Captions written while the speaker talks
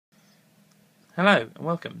Hello and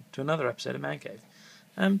welcome to another episode of Man Cave.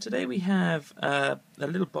 Today we have a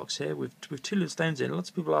little box here with two little stones in. Lots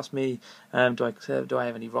of people ask me, do I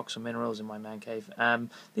have any rocks or minerals in my man cave?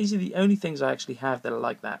 These are the only things I actually have that are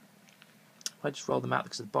like that. I just roll them out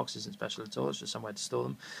because the box isn't special at all. It's just somewhere to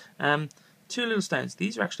store them. Two little stones.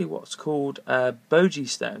 These are actually what's called Boji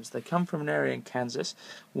Stones. They come from an area in Kansas.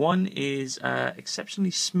 One is exceptionally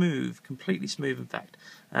smooth, completely smooth in fact.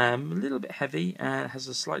 A little bit heavy and has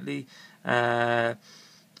a slightly, I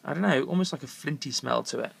don't know, almost like a flinty smell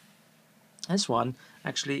to it. This one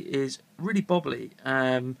actually is really bobbly.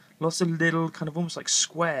 Lots of little kind of almost like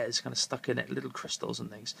squares kind of stuck in it, little crystals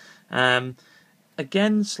and things.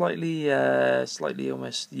 Again, slightly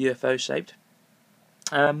almost UFO shaped.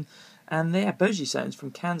 And they are Boji Stones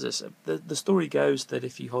from Kansas. The story goes that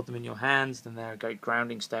if you hold them in your hands, then they're a great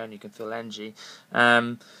grounding stone. You can feel energy.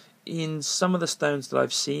 In some of the stones that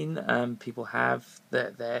I've seen, people have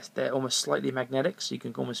they're almost slightly magnetic, so you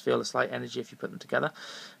can almost feel a slight energy if you put them together.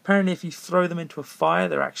 Apparently, if you throw them into a fire,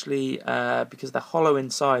 they're actually because they're hollow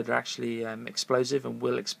inside, they're actually explosive and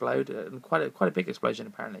will explode, and quite a big explosion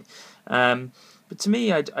apparently. But to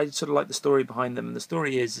me, I sort of like the story behind them. And the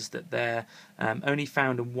story is that they're only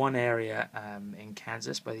found in one area in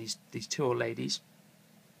Kansas by these two old ladies.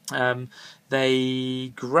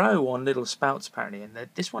 They grow on little spouts apparently, and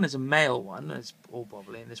this one is a male one, it's all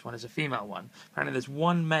bobbly, and this one is a female one. Apparently there's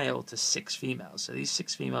one male to 6 females, so these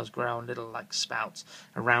 6 females grow on little like spouts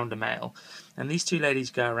around a male, and these two ladies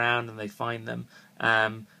go around and they find them,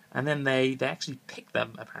 and then they actually pick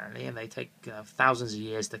them apparently, and they take thousands of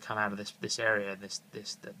years to come out of this area,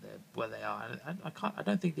 where they are. I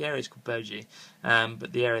don't think the area is called Boji,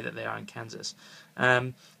 but the area that they are in Kansas.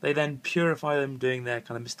 They then purify them, doing their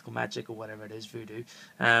kind of mystical magic or whatever it is, voodoo,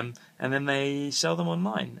 and then they sell them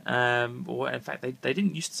online. Or in fact, they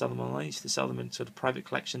didn't used to sell them online; they used to sell them in sort of private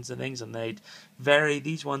collections and things, and they'd vary.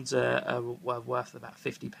 These ones are worth about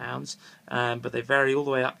 £50, but they vary all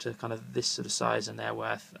the way up to kind of this sort of size, and they're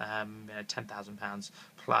worth £10,000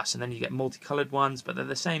 plus. And then you get multicoloured ones, but they're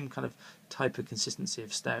the same kind of type of consistency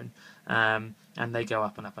of stone, and they go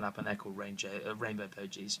up and up and up, and they're called rainbow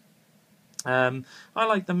Bojis. I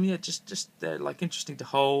like them. Yeah, just they're like interesting to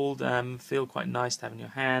hold. Feel quite nice to have in your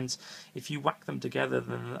hands. If you whack them together,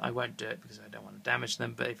 then I won't do it because I don't want to damage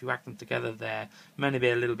them. But if you whack them together, they're meant to be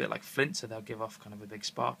a little bit like flint, so they'll give off kind of a big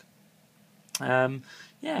spark.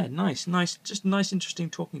 Yeah, nice, just nice, interesting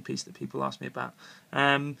talking piece that people ask me about.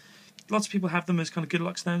 Lots of people have them as kind of good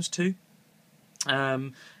luck stones too.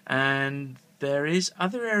 And there is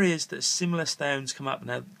other areas that similar stones come up.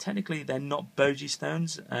 Now, technically, they're not Boji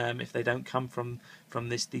stones if they don't come from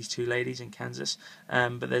these two ladies in Kansas.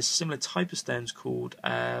 But there's similar type of stones called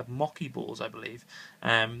mocky balls, I believe,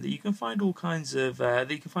 that you can find all kinds of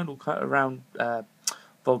around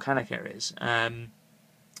volcanic areas.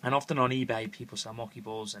 And often on eBay, people sell mocky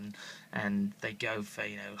balls, and they go for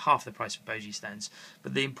half the price of Boji stones.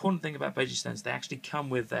 But the important thing about Boji stones, they actually come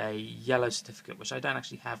with a yellow certificate, which I don't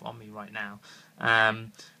actually have on me right now.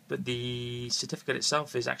 But the certificate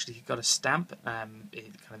itself is actually got a stamp,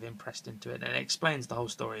 it kind of impressed into it, and it explains the whole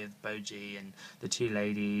story of Boji and the two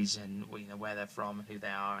ladies, and where they're from and who they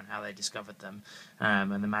are and how they discovered them,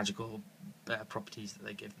 and the magical properties that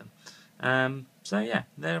they give them. So yeah,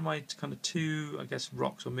 they're my kind of two, I guess,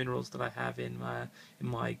 rocks or minerals that I have in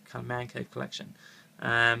my kind of man cave collection.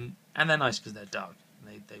 And they're nice because they're dark.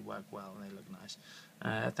 They work well and they look nice.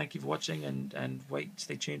 Thank you for watching, and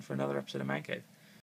stay tuned for another episode of Man Cave.